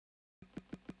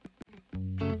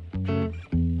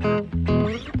Good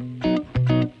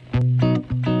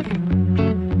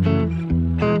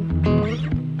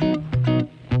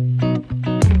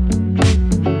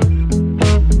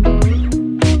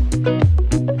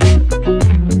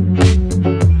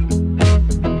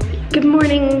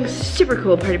morning, super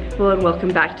cool party people, and welcome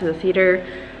back to the theater.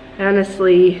 I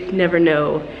honestly never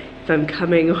know if I'm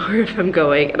coming or if I'm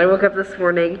going, and I woke up this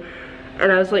morning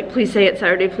and I was like, please say it's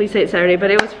Saturday, please say it's Saturday, but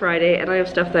it was Friday and I have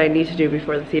stuff that I need to do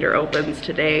before the theater opens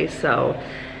today, so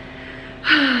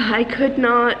I could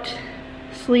not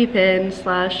sleep in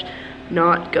slash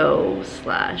not go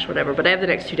slash whatever, but I have the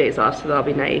next 2 days off, so that'll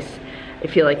be nice. I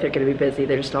feel like they're gonna be busy.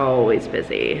 They're just always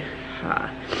busy.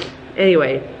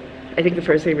 Anyway, I think the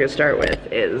first thing we're gonna start with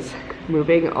is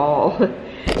moving all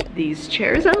these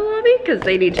chairs out of the lobby because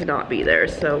they need to not be there,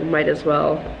 so might as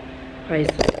well. Why is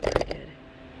this crooked?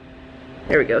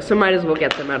 There we go. So might as well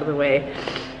get them out of the way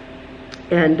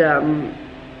and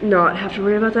not have to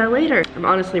worry about that later. I'm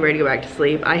honestly ready to go back to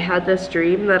sleep. I had this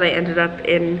dream that I ended up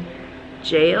in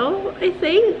jail, I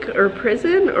think, or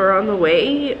prison, or on the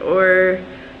way, or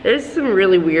there's some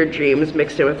really weird dreams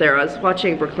mixed in with there. I was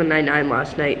watching Brooklyn Nine-Nine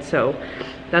last night, so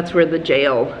that's where the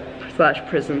jail slash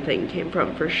prison thing came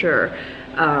from for sure.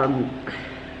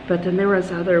 But then there was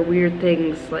other weird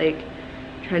things like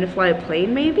trying to fly a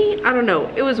plane maybe? I don't know.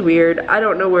 It was weird. I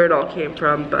don't know where it all came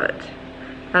from, but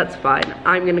that's fine.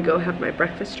 I'm gonna go have my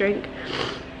breakfast drink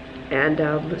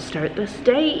and start this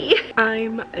day.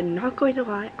 I'm not going to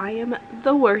lie, I am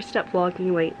the worst at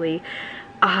vlogging lately.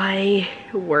 I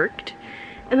worked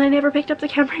and I never picked up the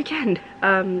camera again.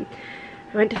 I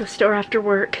went to the store after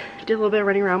work, did a little bit of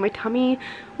running around. My tummy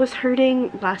was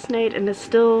hurting last night and it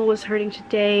still was hurting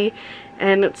today,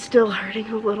 and it's still hurting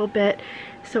a little bit.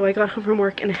 So I got home from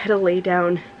work and I had to lay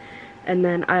down, and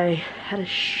then I had a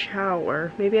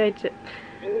shower. Maybe I did,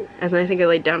 and then I think I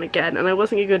laid down again, and I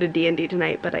wasn't gonna go to D&D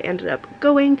tonight, but I ended up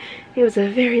going. It was a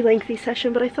very lengthy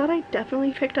session, but I thought I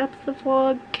definitely picked up the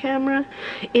vlog camera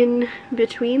in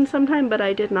between sometime, but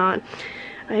I did not.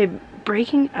 I'm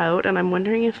breaking out, and I'm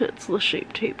wondering if it's the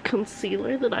Shape Tape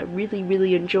concealer that I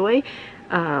really enjoy,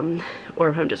 or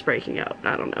if I'm just breaking out.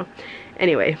 I don't know.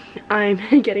 Anyway,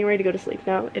 I'm getting ready to go to sleep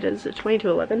now. It is 20 to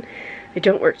 11. I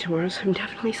don't work tomorrow, so I'm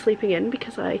definitely sleeping in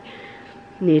because I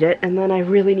need it, and then I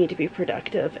really need to be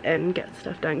productive and get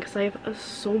stuff done because I have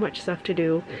so much stuff to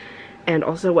do. And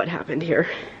also, what happened here,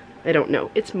 I don't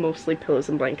know. It's mostly pillows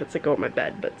and blankets that go on my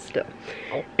bed, but still.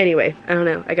 Anyway, I don't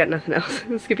know. I got nothing else.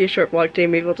 This could be a short vlog day.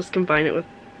 Maybe I'll just combine it with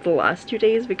the last 2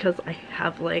 days because I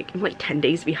have I'm like 10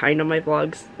 days behind on my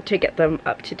vlogs to get them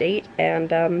up to date.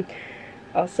 And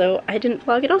also, I didn't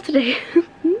vlog at all today.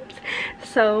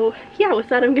 So yeah, with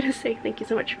that, I'm gonna say thank you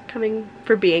so much for coming,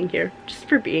 for being here, just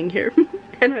for being here.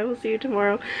 And I will see you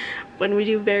tomorrow when we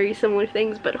do very similar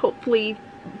things, but hopefully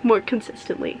more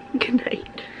consistently. Good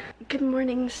night. Good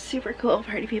morning, super cool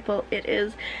party people. It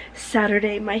is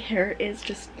Saturday. My hair is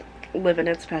just living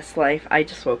its best life. I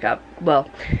just woke up. Well,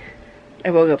 I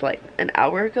woke up like an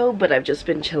hour ago, but I've just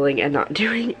been chilling and not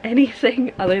doing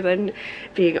anything other than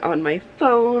being on my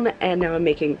phone, and now I'm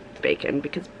making bacon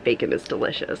because bacon is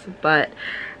delicious. But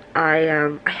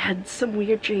I had some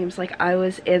weird dreams. Like, I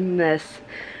was in this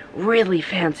really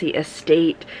fancy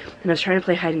estate and I was trying to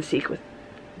play hide and seek with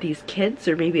these kids,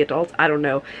 or maybe adults, I don't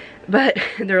know, but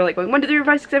they were like going 1, 2, 3, 4,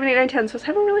 5, 6, 7, 8, 9, 10, so I was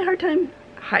having a really hard time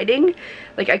hiding.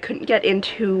 Like, I couldn't get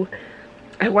into,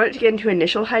 I wanted to get into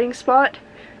initial hiding spot,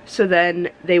 so then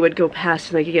they would go past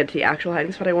and I could get to the actual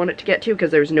hiding spot I wanted to get to,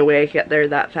 because there was no way I could get there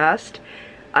that fast.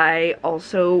 I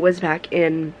also was back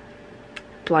in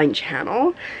Blind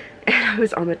Channel, and I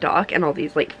was on the dock, and all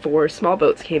these like 4 small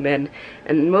boats came in,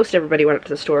 and most everybody went up to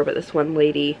the store, but this one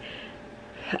lady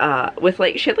with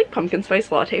like, she had like pumpkin spice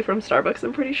latte from Starbucks,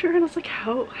 I'm pretty sure, and I was like,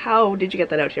 how did you get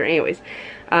that out here? Anyways,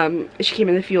 she came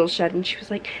in the fuel shed and she was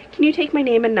like, can you take my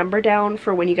name and number down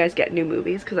for when you guys get new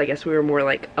movies? Because I guess we were more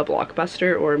like a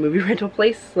Blockbuster or a movie rental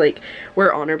place. Like,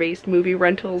 we're honor-based movie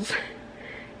rentals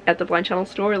at the Blind Channel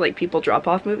store. Like, people drop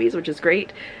off movies, which is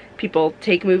great. People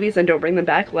take movies and don't bring them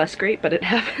back, less great, but it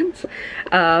happens. So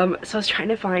I was trying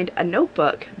to find a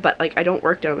notebook, but like, I don't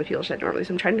work down the fuel shed normally,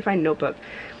 so I'm trying to find a notebook.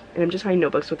 And I'm just finding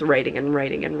notebooks with writing and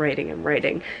writing and writing and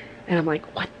writing. And I'm like,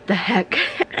 what the heck?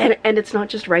 And it's not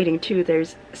just writing too,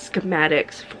 there's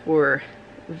schematics for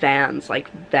vans,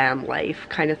 like van life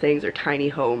kind of things, or tiny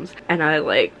homes. And I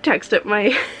like texted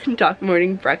my dock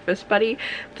morning breakfast buddy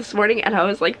this morning and I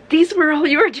was like, these were all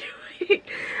you were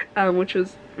doing. Which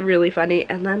was really funny.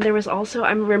 And then there was also,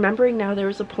 I'm remembering now, there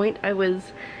was a point I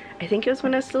think it was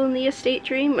when I was still in the estate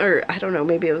dream, or I don't know,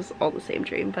 maybe it was all the same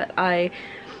dream, but I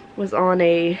was on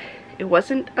it It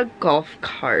wasn't a golf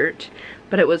cart,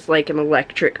 but it was like an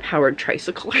electric powered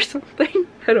tricycle or something.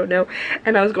 I don't know.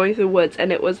 And I was going through the woods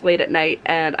and it was late at night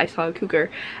and I saw a cougar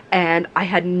and I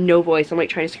had no voice. I'm like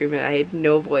trying to scream it. I had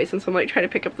no voice. And so I'm like trying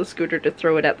to pick up the scooter to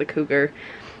throw it at the cougar.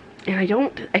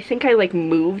 And I think I like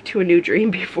moved to a new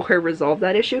dream before I resolved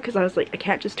that issue, because I was like, I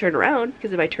can't just turn around,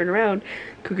 because if I turn around,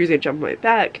 cougar's gonna jump on my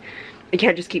back. I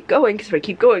can't just keep going, because if I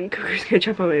keep going, cougar's gonna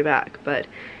jump on my back. But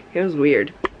it was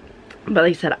weird. But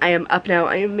like I said, I am up now.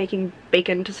 I am making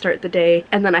bacon to start the day.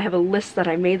 And then I have a list that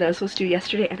I made that I was supposed to do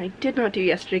yesterday, and I did not do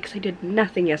yesterday because I did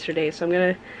nothing yesterday. So I'm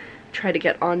gonna try to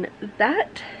get on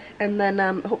that and then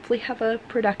hopefully have a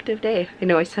productive day. I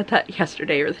know I said that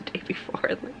yesterday or the day before.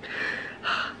 Like,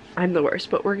 I'm the worst,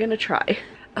 but we're gonna try.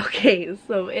 Okay,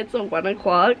 so it's 1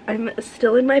 o'clock. I'm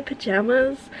still in my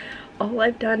pajamas. All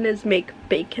I've done is make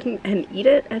bacon and eat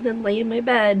it and then lay in my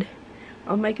bed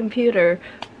on my computer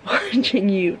watching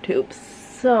YouTube.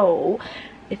 So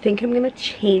I think I'm gonna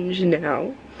change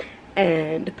now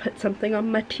and put something on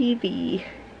my TV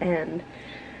and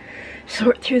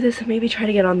sort through this and maybe try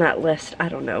to get on that list. I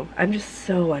don't know. I'm just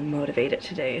so unmotivated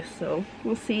today, so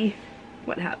we'll see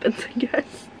what happens, I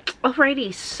guess.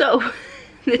 Alrighty, so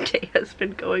the day has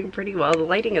been going pretty well. The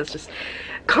lighting is just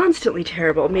constantly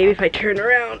terrible. Maybe if I turn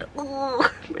around,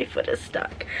 oh, my foot is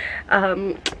stuck.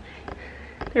 There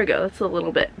we go, that's a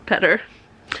little bit better.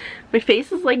 My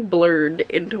face is like blurred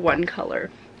into one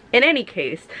color. In any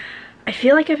case, I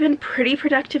feel like I've been pretty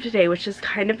productive today, which is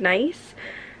kind of nice.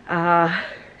 I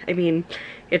mean,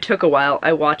 it took a while.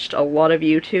 I watched a lot of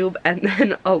YouTube and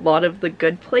then a lot of The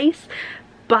Good Place.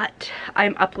 But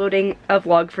I'm uploading a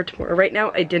vlog for tomorrow. Right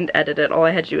now, I didn't edit it. All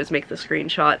I had to do was make the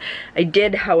screenshot. I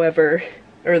did, however,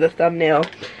 or the thumbnail,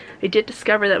 I did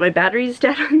discover that my battery's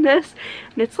dead on this,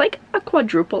 and it's like a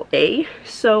quadruple A,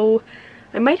 so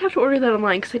I might have to order that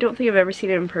online because I don't think I've ever seen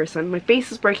it in person. My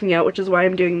face is breaking out, which is why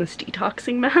I'm doing this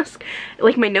detoxing mask.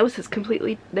 Like, my nose is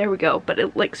completely, there we go, but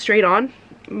it, like, straight on,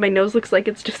 my nose looks like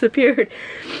it's disappeared.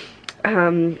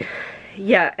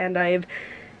 Yeah, and I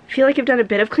feel like I've done a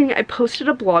bit of cleaning. I posted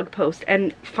a blog post,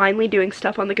 and finally doing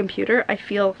stuff on the computer, I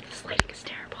feel, this lighting is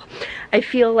terrible, I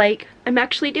feel like I'm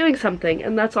actually doing something,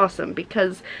 and that's awesome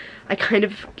because I kind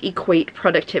of equate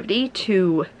productivity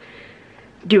to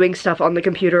doing stuff on the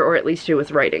computer, or at least do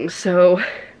with writing, so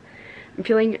I'm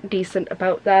feeling decent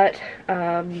about that.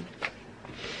 I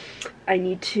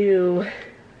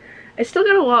still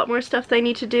got a lot more stuff that I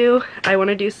need to do. I want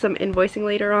to do some invoicing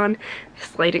later on.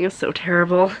 This lighting is so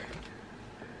terrible.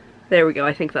 There we go,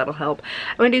 I think that'll help.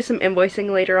 I'm gonna do some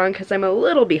invoicing later on because I'm a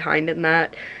little behind in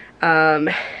that.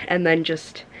 And then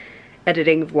just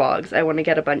editing vlogs. I want to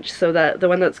get a bunch. So the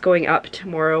one that's going up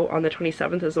tomorrow on the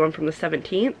 27th is the one from the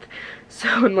 17th. So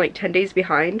I'm like 10 days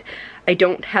behind. I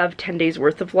don't have 10 days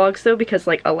worth of vlogs though, because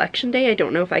like election day, I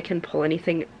don't know if I can pull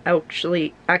anything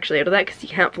actually out of that, because you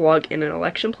can't vlog in an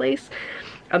election place.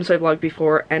 So I vlogged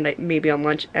before and maybe on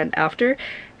lunch and after.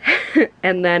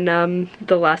 And then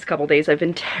the last couple days I've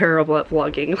been terrible at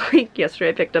vlogging. Like yesterday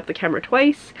I picked up the camera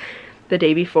twice, the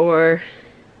day before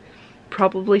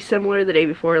probably similar, the day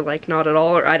before like not at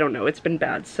all, or I don't know, it's been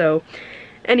bad. So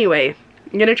anyway,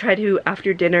 I'm gonna try to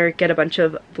after dinner get a bunch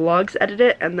of vlogs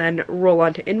edited and then roll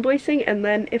on to invoicing, and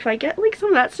then if I get like some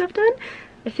of that stuff done,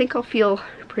 I think I'll feel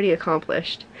pretty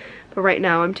accomplished. But right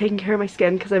now I'm taking care of my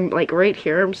skin because I'm like right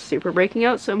here, I'm super breaking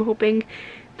out, so I'm hoping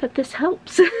that this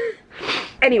helps.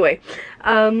 Anyway,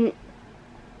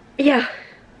 yeah,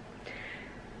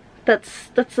 that's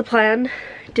the plan.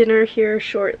 Dinner here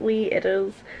shortly. It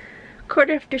is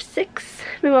 6:15.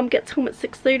 My mom gets home at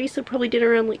 6:30, so probably dinner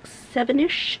around like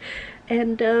 7ish.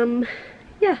 And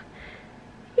yeah,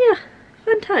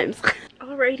 fun times.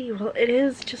 Alrighty, well it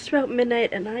is just about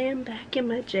midnight and I am back in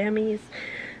my jammies.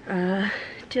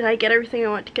 Did I get everything I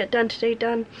want to get done today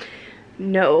done?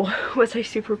 No. Was I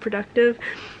super productive?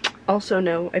 Also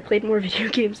no. I played more video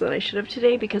games than I should have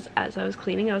today because as I was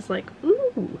cleaning I was like,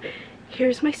 ooh,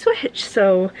 here's my Switch.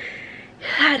 So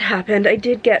that happened. I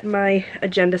did get my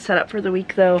agenda set up for the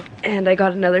week though, and I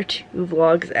got another 2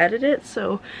 vlogs edited,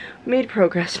 so made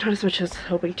progress. Not as much as I was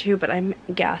hoping to, but I'm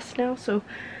gassed now, so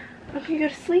I'm gonna go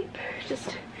to sleep.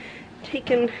 Just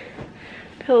taking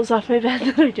pillows off my bed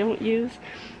that I don't use.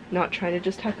 Not trying to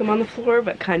just tuck them on the floor,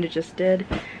 but kind of just did.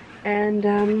 And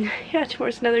yeah,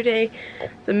 tomorrow's another day.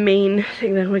 The main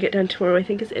thing that I want to get done tomorrow I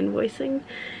think is invoicing,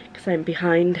 because I'm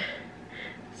behind.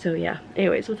 So yeah,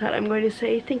 anyways, with that I'm going to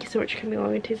say thank you so much for coming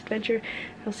along on today's adventure.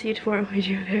 I'll see you tomorrow when we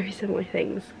do very similar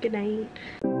things. Good night.